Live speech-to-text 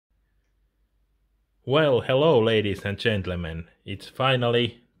Well, hello, ladies and gentlemen. It's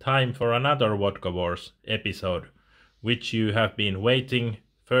finally time for another Vodka Wars episode, which you have been waiting.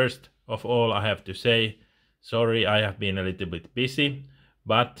 First of all, I have to say, sorry, I have been a little bit busy,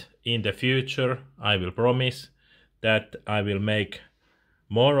 but in the future, I will promise that I will make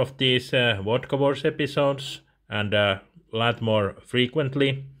more of these Vodka Wars episodes and a lot more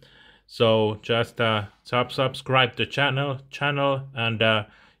frequently. So just subscribe to channel and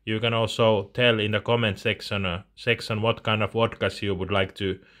you can also tell in the comment section what kind of vodkas you would like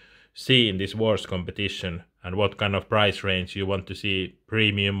to see in this wars competition and what kind of price range you want to see,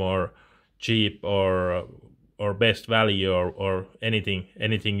 premium or cheap or best value or anything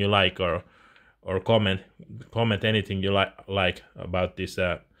you like, or comment anything you like about this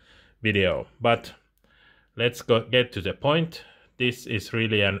video. But let's get to the point. This is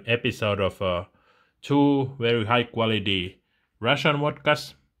really an episode of two very high quality Russian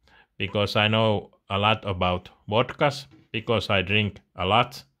vodkas, because I know a lot about vodkas, because I drink a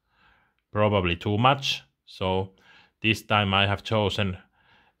lot, probably too much. So this time I have chosen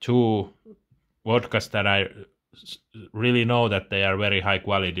two vodkas that I really know that they are very high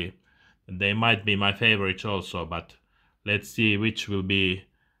quality. They might be my favorites also, but let's see which will be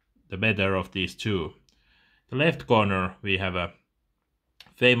the better of these two. The left corner we have a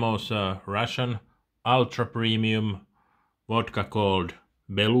famous Russian ultra premium vodka called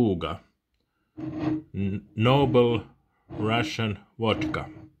Beluga, noble Russian vodka.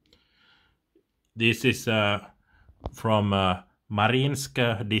 This is from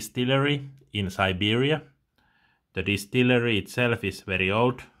Marinsk distillery in Siberia. The distillery itself is very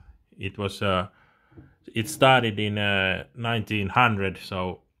old. It started in 1900,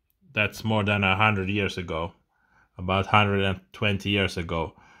 so that's more than 100 years ago, about 120 years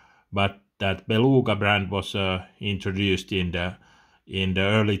ago. But that Beluga brand was introduced in the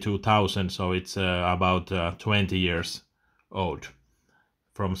early 2000s, so it's about 20 years old,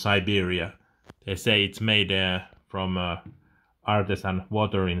 from Siberia. They say it's made from artisan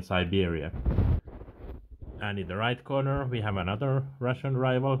water in Siberia. And in the right corner we have another Russian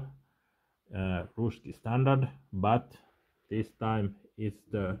rival, Ruski Standard, but this time it's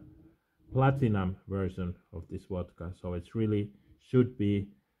the platinum version of this vodka, so it's really should be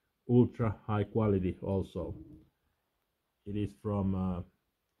ultra high quality also. It is from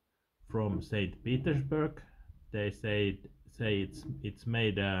St. Petersburg. They say it's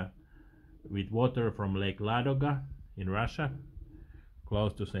made with water from Lake Ladoga in Russia,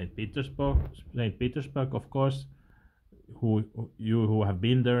 close to St. Petersburg. St. Petersburg, of course, who have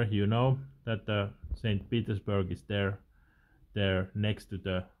been there, you know that St. Petersburg is there next to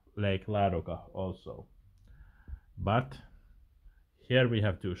the Lake Ladoga also. But here we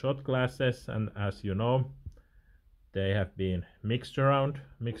have two shot glasses, and as you know, they have been mixed around,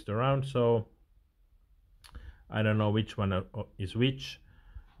 so I don't know which one is which.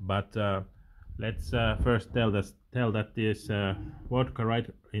 But let's first tell that this vodka right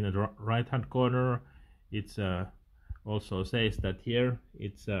in the right hand corner, it's also says that here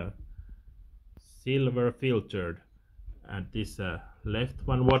it's silver filtered, and this left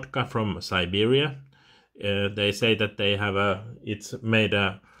one vodka from Siberia, they say that they have it's made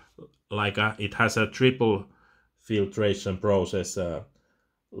it has a triple filtration process,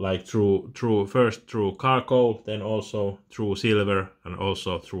 like first through charcoal, then also through silver, and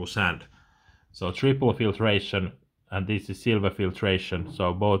also through sand. So triple filtration, and this is silver filtration,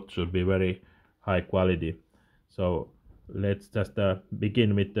 so both should be very high quality. So let's just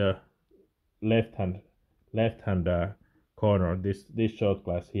begin with the left hand corner, this shot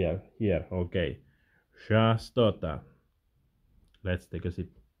glass here. Okay, Shastota. Let's take a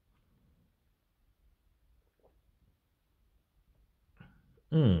sip.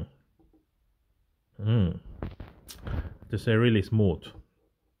 This is really smooth.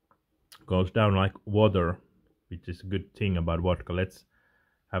 Goes down like water, which is a good thing about vodka. Let's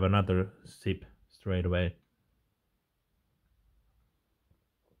have another sip straight away.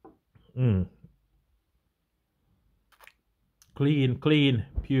 Clean,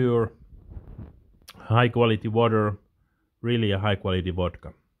 pure, high quality water. Really a high quality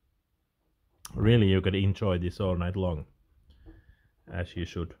vodka. Really, you can enjoy this all night long, as you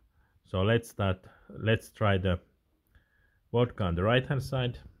should. So let's start. Let's try the vodka on the right hand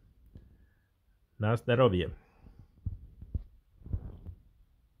side. Na zdarowie.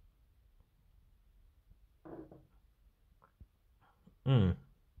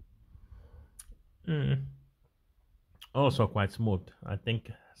 Also quite smooth. I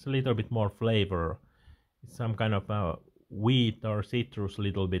think it's a little bit more flavor. It's some kind of wheat or citrus,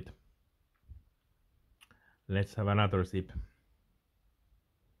 little bit. Let's have another sip.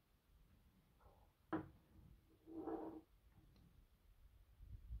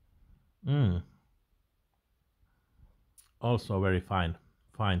 Also very fine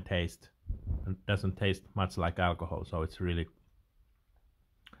taste, and doesn't taste much like alcohol, so it's really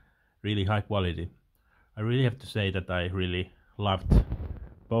high quality. I really have to say that I really loved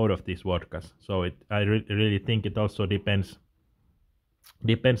both of these vodkas. So I really think it also depends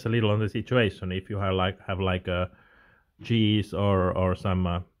a little on the situation. If you have like a cheese or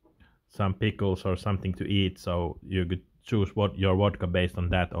some pickles or something to eat, so you could choose your vodka based on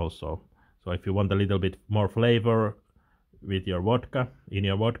that also. So if you want a little bit more flavor with your vodka,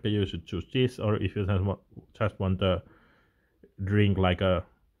 you should choose this. Or if you just want to drink like a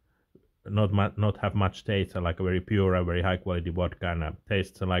not have much taste, like a very pure and very high quality vodka, and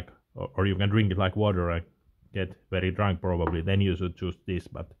tastes like, or you can drink it like water and get very drunk probably, then you should choose this.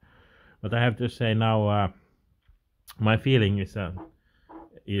 But I have to say now, my feeling is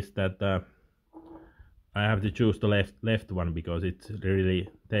that I have to choose the left one, because it really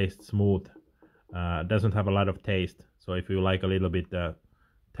tastes smooth, doesn't have a lot of taste. So if you like a little bit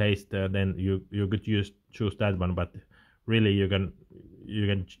taste, then you could choose that one. But really you can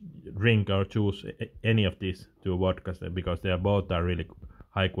drink or choose any of these two vodkas, because they are both really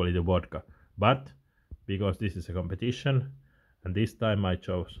high quality vodka. But because this is a competition, and this time I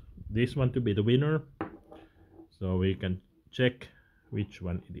chose this one to be the winner, so we can check which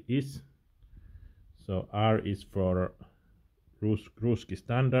one it is. So R is for Ruski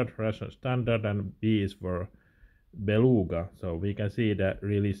standard, Russian standard, and B is for Beluga. So we can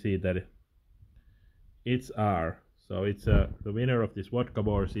really see that it's R. So it's the winner of this Vodka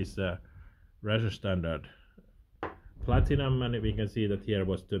Wars is Russian standard platinum, and we can see that here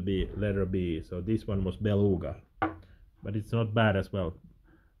was to be letter B. So this one was Beluga, but it's not bad as well.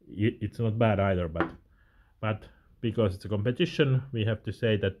 It's not bad either, but because it's a competition, we have to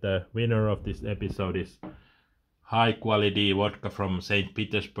say that the winner of this episode is high quality vodka from St.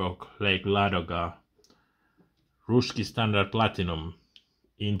 Petersburg, Lake Ladoga, Ruski Standard Platinum.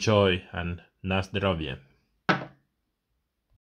 Enjoy and na zdrowie.